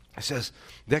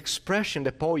 the expression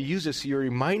that Paul uses here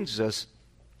reminds us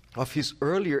of his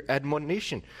earlier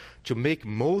admonition to make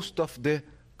most of the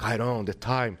kairon, the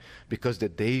time, because the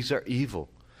days are evil.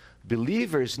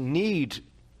 Believers need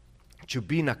to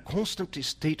be in a constant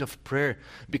state of prayer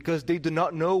because they do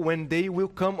not know when they will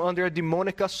come under a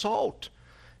demonic assault,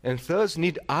 and thus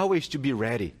need always to be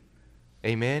ready.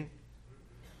 Amen?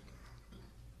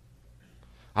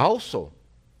 Also,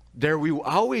 there will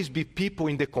always be people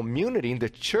in the community, in the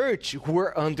church, who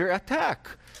are under attack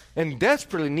and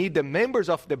desperately need the members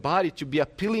of the body to be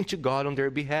appealing to God on their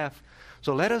behalf.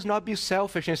 So let us not be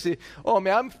selfish and say, oh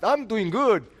man, I'm doing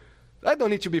good. I don't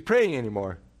need to be praying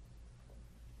anymore.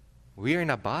 We are in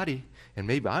a body, and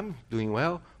maybe I'm doing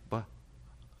well, but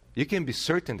you can be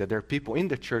certain that there are people in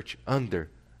the church under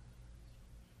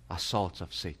assaults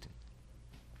of Satan.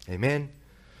 Amen?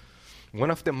 One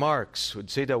of the marks,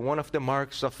 would say that one of the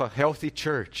marks of a healthy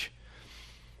church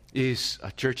is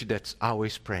a church that's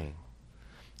always praying.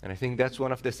 And I think that's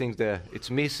one of the things that it's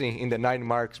missing in the 9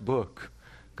 Marks book.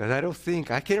 Because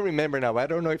I can't remember now. I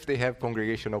don't know if they have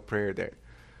congregational prayer there.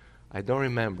 I don't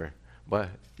remember. But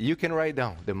you can write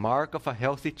down, the mark of a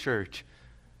healthy church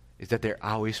is that they're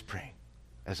always praying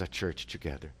as a church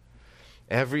together.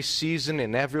 Every season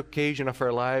and every occasion of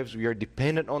our lives, we are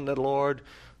dependent on the Lord.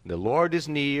 The Lord is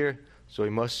near. So we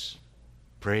must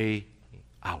pray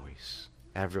always,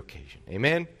 every occasion.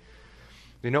 Amen?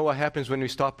 You know what happens when we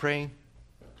stop praying?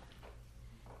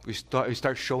 We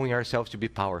start showing ourselves to be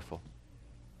powerful.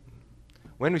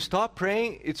 When we stop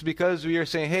praying, it's because we are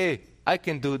saying, hey, I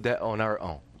can do that on our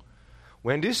own.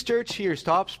 When this church here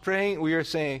stops praying, we are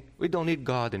saying, we don't need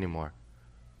God anymore.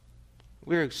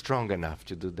 We're strong enough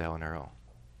to do that on our own.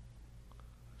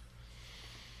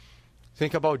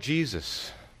 Think about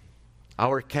Jesus.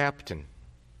 Our captain,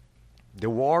 the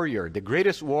warrior, the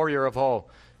greatest warrior of all,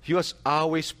 he was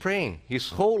always praying. His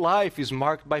whole life is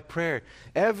marked by prayer.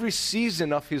 Every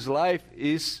season of his life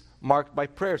is marked by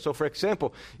prayer. So, for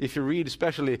example, if you read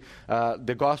especially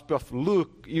the Gospel of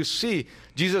Luke, you see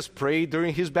Jesus prayed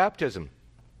during his baptism,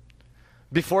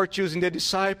 before choosing the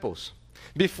disciples,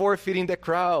 before feeding the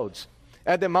crowds,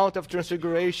 at the Mount of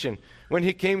Transfiguration, when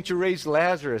he came to raise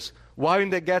Lazarus, while in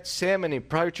the Gethsemane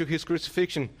prior to his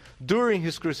crucifixion, during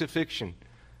his crucifixion.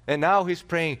 And now he's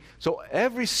praying. So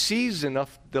every season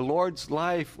of the Lord's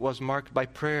life was marked by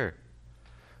prayer.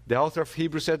 The author of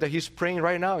Hebrews said that he's praying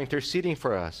right now, interceding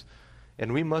for us.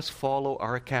 And we must follow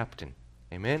our captain.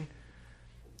 Amen?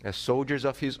 As soldiers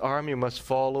of his army, we must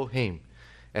follow him.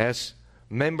 As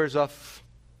members of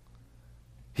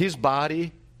his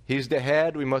body, he's the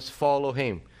head, we must follow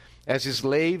him. As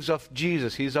slaves of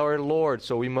Jesus, he's our Lord,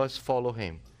 so we must follow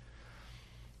him.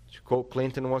 To quote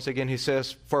Clinton once again, he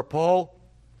says, for Paul,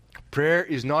 prayer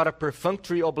is not a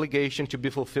perfunctory obligation to be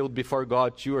fulfilled before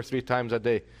God 2 or 3 times a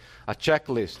day. A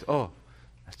checklist. Oh,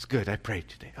 that's good, I prayed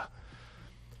today. Oh.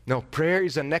 No, prayer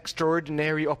is an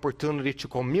extraordinary opportunity to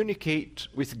communicate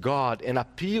with God and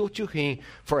appeal to Him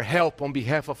for help on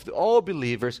behalf of all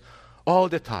believers all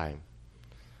the time.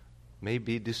 May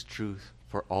be this truth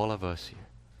for all of us here.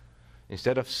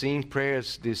 Instead of seeing prayer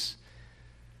as this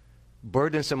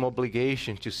burdensome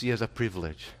obligation, to see as a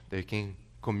privilege that we can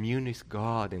commune with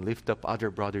God and lift up other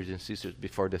brothers and sisters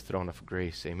before the throne of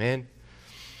grace. Amen?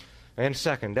 And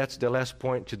second, that's the last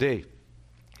point today.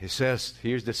 He says,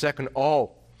 here's the second,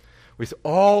 all. With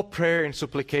all prayer and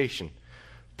supplication.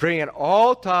 Praying at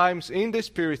all times in the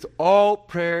Spirit, all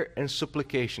prayer and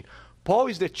supplication. Paul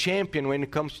is the champion when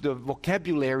it comes to the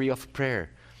vocabulary of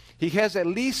prayer. He has at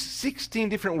least 16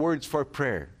 different words for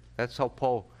prayer. That's how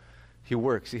Paul, he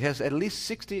works. He has at least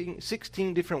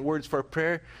 16 different words for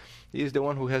prayer. He is the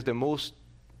one who has the most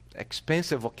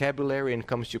expensive vocabulary when it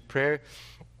comes to prayer.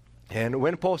 And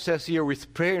when Paul says here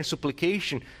with prayer and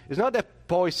supplication, it's not that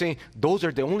Paul is saying those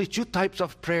are the only two types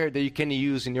of prayer that you can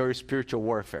use in your spiritual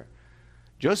warfare.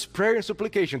 Just prayer and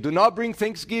supplication. Do not bring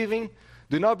thanksgiving.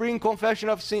 Do not bring confession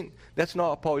of sin. That's not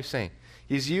what Paul is saying.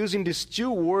 He's using these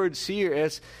two words here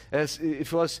as if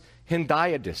it was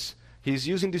hendiadys. He's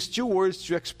using these two words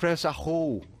to express a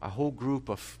whole group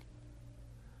of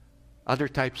other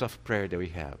types of prayer that we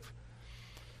have.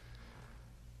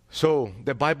 So,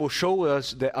 the Bible shows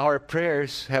us that our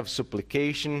prayers have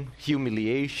supplication,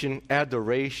 humiliation,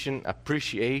 adoration,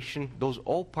 appreciation. Those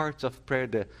all parts of prayer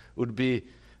that would be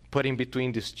put in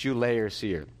between these two layers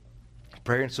here.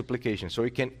 Prayer and supplication. So, we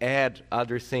can add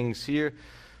other things here.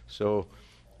 So,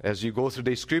 as you go through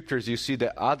the scriptures, you see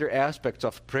the other aspects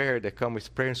of prayer that come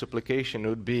with prayer and supplication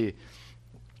would be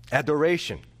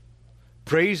adoration.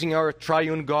 Praising our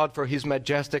triune God for His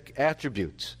majestic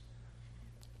attributes.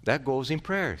 That goes in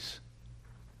prayers.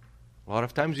 A lot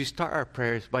of times we start our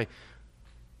prayers by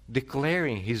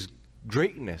declaring His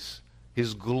greatness,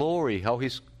 His glory, how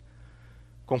He's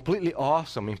completely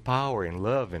awesome in power and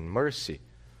love and mercy.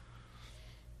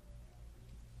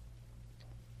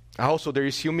 Also, there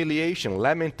is humiliation,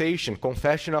 lamentation,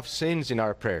 confession of sins in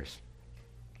our prayers.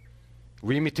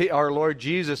 We imitate our Lord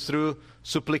Jesus through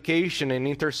supplication and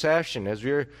intercession as we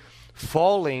are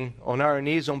falling on our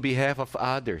knees on behalf of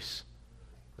others.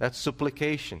 That's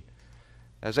supplication.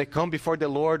 As I come before the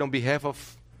Lord on behalf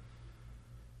of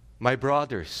my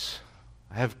brothers,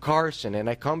 I have Carson, and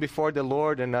I come before the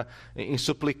Lord and in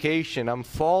supplication, I'm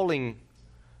falling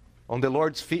on the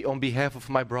Lord's feet on behalf of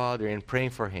my brother and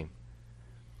praying for him.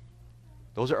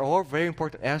 Those are all very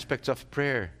important aspects of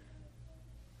prayer.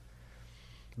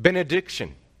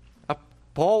 Benediction.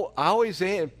 Paul always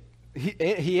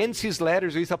he ends his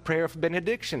letters with a prayer of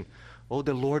benediction. Oh,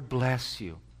 the Lord bless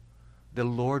you. The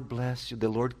Lord bless you. The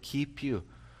Lord keep you.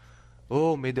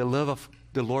 Oh, may the love of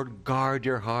the Lord guard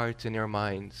your hearts and your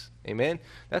minds. Amen?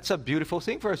 That's a beautiful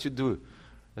thing for us to do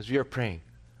as we are praying.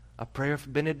 A prayer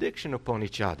of benediction upon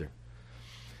each other.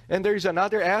 And there is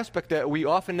another aspect that we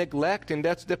often neglect, and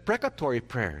that's the precatory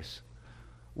prayers.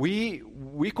 We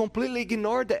completely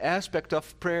ignore the aspect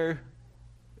of prayer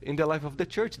in the life of the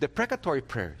church, the precatory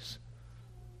prayers.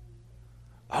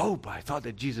 Oh, but I thought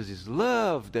that Jesus is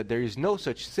love, that there is no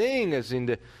such thing as in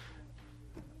the...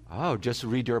 Oh, just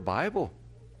read your Bible.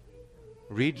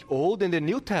 Read Old and the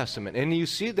New Testament, and you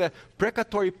see that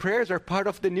precatory prayers are part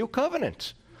of the New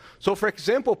Covenant. So, for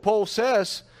example, Paul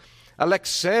says,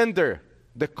 Alexander,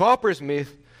 the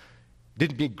coppersmith,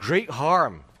 did me great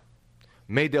harm.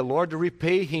 May the Lord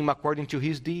repay him according to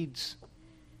his deeds.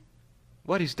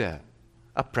 What is that?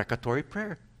 A precatory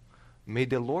prayer. May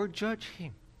the Lord judge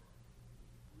him.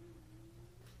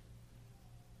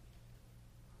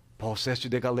 Paul says to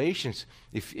the Galatians,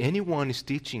 if anyone is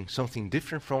teaching something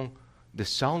different from the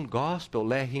sound gospel,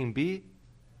 let him be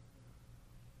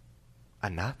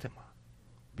anathema,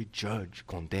 be judged,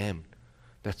 condemned.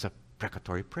 That's a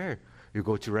precatory prayer. You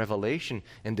go to Revelation,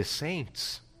 and the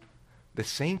saints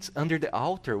under the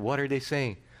altar, what are they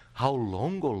saying? How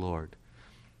long, O Lord?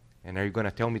 And are you going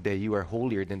to tell me that you are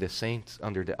holier than the saints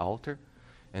under the altar?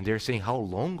 And they're saying, how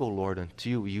long, O Lord,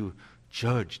 until you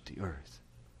judge the earth?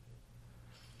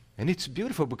 And it's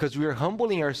beautiful because we are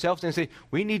humbling ourselves and say,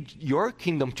 we need your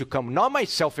kingdom to come. Not my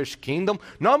selfish kingdom,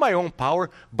 not my own power,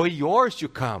 but yours to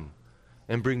come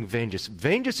and bring vengeance.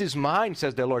 Vengeance is mine,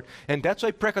 says the Lord. And that's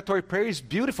why precatory prayer is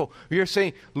beautiful. We are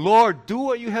saying, Lord, do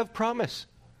what you have promised.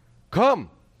 Come.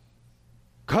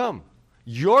 Come.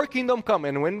 Your kingdom come.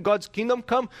 And when God's kingdom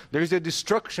come, there is a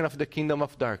destruction of the kingdom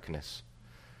of darkness.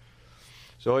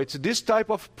 So it's this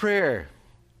type of prayer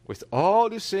with all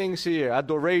these things here,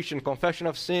 adoration, confession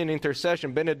of sin,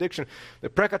 intercession, benediction, the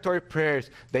precatory prayers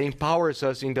that empowers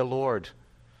us in the Lord.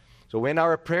 So when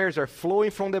our prayers are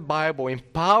flowing from the Bible,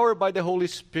 empowered by the Holy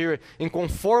Spirit, in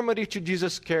conformity to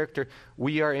Jesus' character,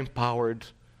 we are empowered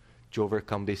to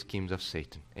overcome the schemes of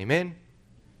Satan. Amen?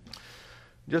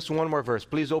 Just one more verse.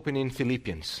 Please open in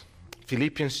Philippians.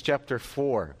 Philippians chapter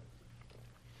 4.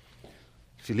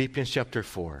 Philippians chapter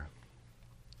 4.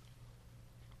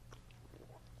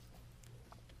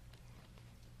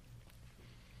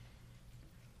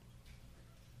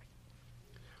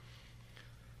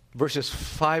 Verses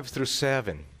 5 through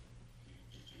 7.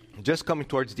 Just coming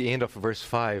towards the end of verse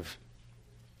 5.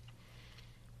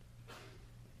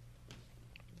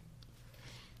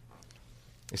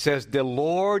 It says, the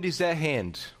Lord is at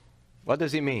hand. What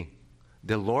does it mean?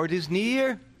 The Lord is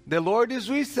near. The Lord is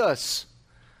with us.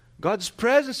 God's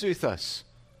presence with us.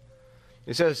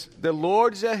 It says, the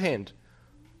Lord is at hand.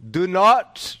 Do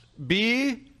not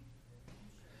be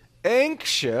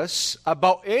anxious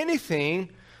about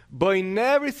anything, but in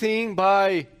everything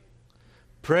by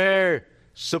prayer,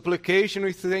 supplication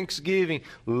with thanksgiving,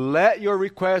 let your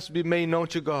requests be made known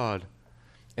to God.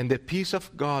 And the peace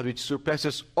of God, which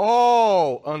surpasses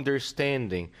all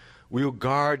understanding, will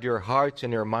guard your hearts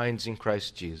and your minds in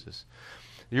Christ Jesus.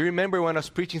 You remember when I was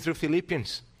preaching through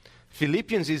Philippians?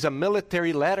 Philippians is a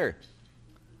military letter.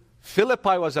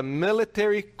 Philippi was a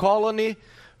military colony.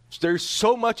 There's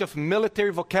so much of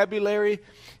military vocabulary.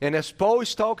 And as Paul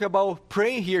is talking about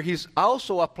praying here, he's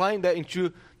also applying that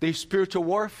into the spiritual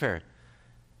warfare.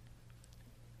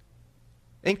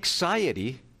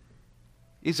 Anxiety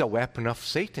is a weapon of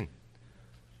Satan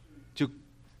to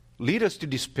lead us to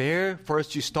despair, for us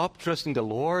to stop trusting the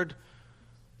Lord.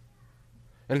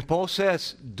 And Paul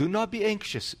says, do not be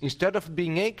anxious. Instead of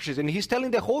being anxious, and he's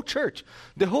telling the whole church,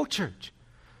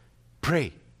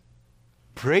 pray.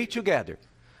 Pray together.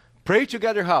 Pray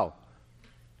together how?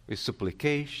 With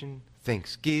supplication,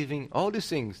 thanksgiving, all these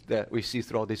things that we see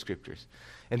throughout the scriptures.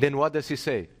 And then what does he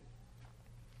say?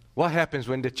 What happens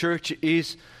when the church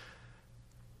is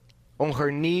on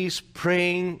her knees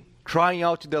praying, crying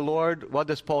out to the Lord? What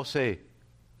does Paul say?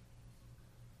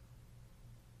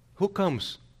 Who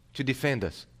comes to defend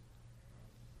us?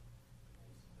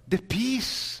 The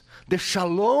peace, the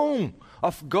shalom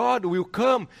of God will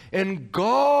come and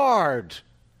guard.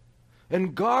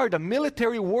 And guard, a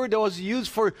military word that was used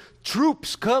for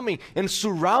troops coming and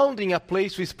surrounding a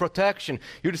place with protection.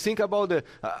 You'd think about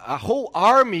a whole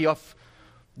army of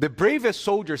the bravest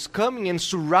soldiers coming and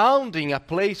surrounding a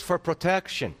place for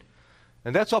protection.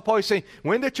 And that's what Paul is saying.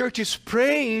 When the church is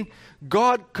praying,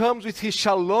 God comes with His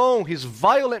shalom, His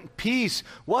violent peace.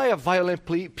 Why a violent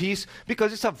peace?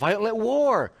 Because it's a violent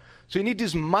war. So you need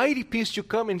this mighty peace to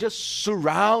come and just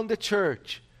surround the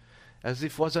church, as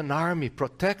if it was an army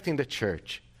protecting the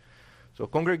church. So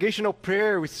congregational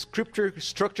prayer with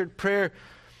scripture-structured prayer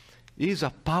is a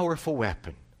powerful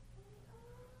weapon.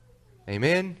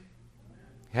 Amen?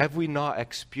 Have we not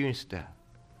experienced that?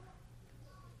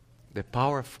 The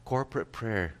power of corporate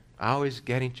prayer, always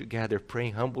getting together,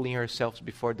 praying, humbling ourselves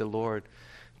before the Lord,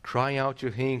 crying out to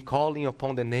Him, calling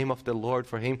upon the name of the Lord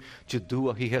for Him to do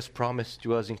what He has promised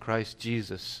to us in Christ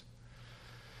Jesus.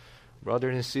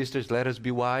 Brothers and sisters, let us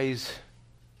be wise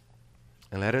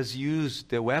and let us use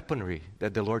the weaponry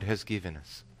that the Lord has given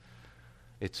us.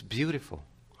 It's beautiful.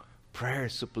 Prayer,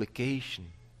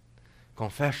 supplication,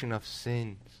 confession of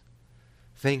sins,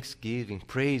 thanksgiving,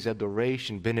 praise,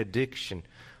 adoration, benediction,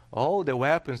 all the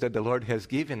weapons that the Lord has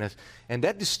given us. And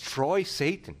that destroys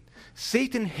Satan.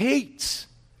 Satan hates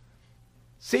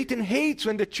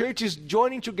when the church is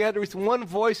joining together with one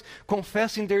voice,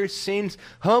 confessing their sins,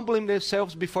 humbling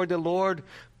themselves before the Lord,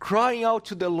 crying out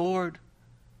to the Lord,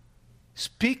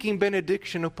 speaking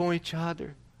benediction upon each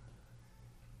other.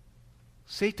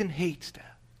 Satan hates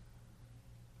that.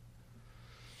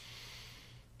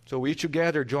 So we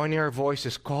together, joining our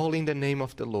voices, calling the name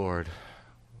of the Lord.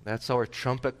 That's our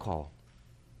trumpet call.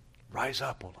 Rise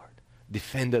up, O Lord.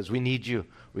 Defend us. We need you.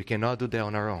 We cannot do that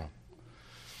on our own.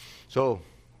 So,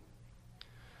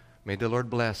 may the Lord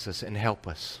bless us and help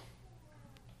us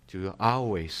to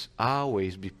always,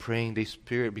 always be praying the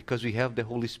Spirit, because we have the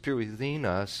Holy Spirit within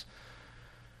us,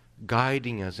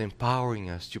 guiding us, empowering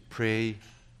us to pray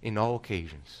in all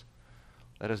occasions.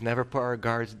 Let us never put our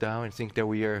guards down and think that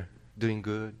we are doing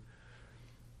good.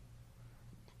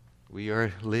 We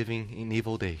are living in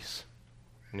evil days.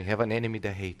 And we have an enemy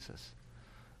that hates us.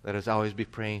 Let us always be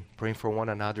praying for one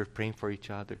another, praying for each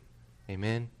other.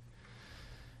 Amen.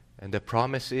 And the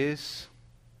promise is,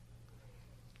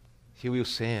 He will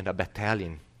send a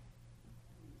battalion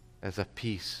as a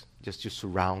peace just to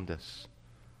surround us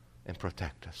and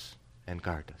protect us and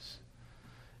guard us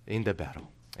in the battle.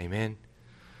 Amen.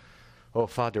 Oh,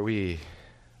 Father, we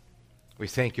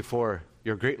thank you for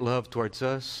your great love towards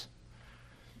us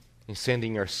in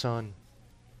sending your Son.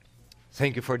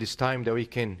 Thank you for this time that we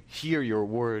can hear your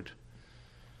word.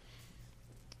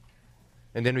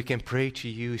 And then we can pray to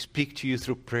you, speak to you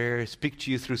through prayer, speak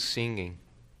to you through singing.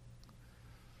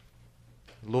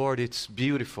 Lord, it's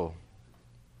beautiful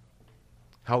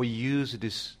how we use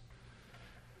these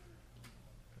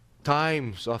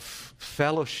times of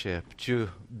fellowship to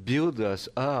build us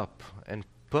up and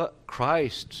put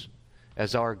Christ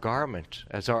as our garment,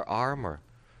 as our armor.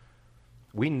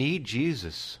 We need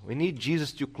Jesus. We need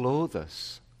Jesus to clothe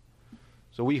us.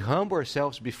 So we humble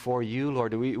ourselves before you,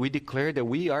 Lord. We declare that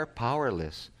we are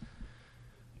powerless.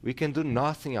 We can do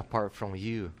nothing apart from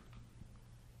you.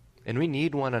 And we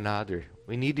need one another.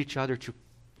 We need each other to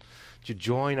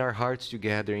join our hearts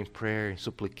together in prayer and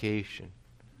supplication,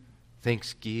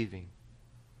 thanksgiving.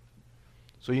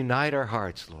 So unite our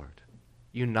hearts, Lord.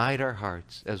 Unite our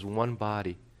hearts as one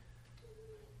body.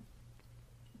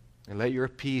 And let your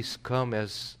peace come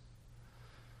as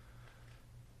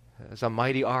a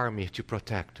mighty army to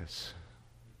protect us.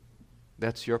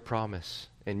 That's your promise.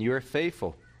 And you are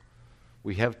faithful.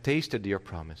 We have tasted your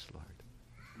promise, Lord.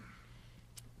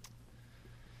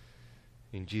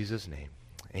 In Jesus' name,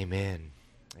 amen.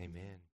 Amen.